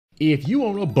If you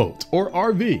own a boat or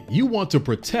RV, you want to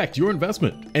protect your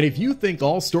investment. And if you think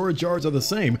all storage yards are the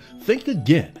same, think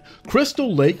again.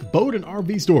 Crystal Lake Boat and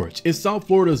RV Storage is South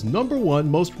Florida's #1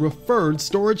 most referred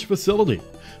storage facility.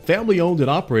 Family owned and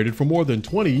operated for more than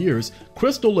 20 years,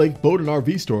 Crystal Lake Boat and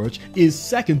RV Storage is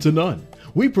second to none.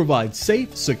 We provide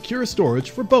safe, secure storage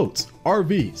for boats,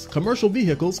 RVs, commercial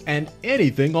vehicles, and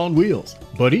anything on wheels.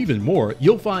 But even more,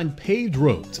 you'll find paved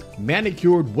roads,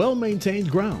 manicured,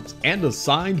 well-maintained grounds, and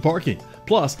assigned parking.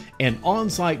 Plus, an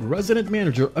on-site resident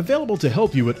manager available to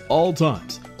help you at all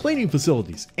times, cleaning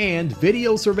facilities, and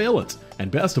video surveillance. And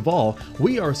best of all,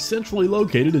 we are centrally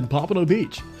located in Pompano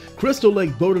Beach. Crystal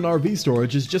Lake Boat and RV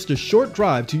Storage is just a short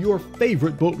drive to your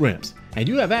favorite boat ramps. And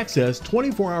you have access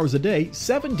 24 hours a day,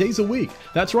 7 days a week.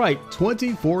 That's right,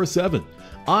 24/7.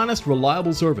 Honest,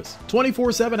 reliable service,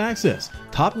 24/7 access,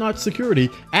 top-notch security,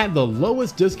 and the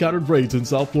lowest discounted rates in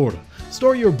South Florida.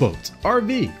 Store your boat,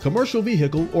 RV, commercial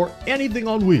vehicle, or anything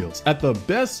on wheels at the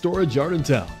best storage yard in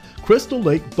town. Crystal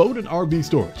Lake Boat and RV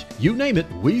Storage. You name it,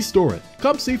 we store it.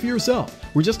 Come see for yourself.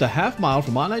 We're just a half mile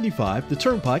from I-95, the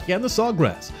Turnpike, and the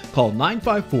Sawgrass. Call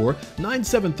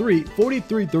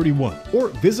 954-973-4331 or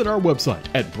visit our website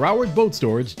at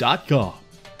browardboatstorage.com.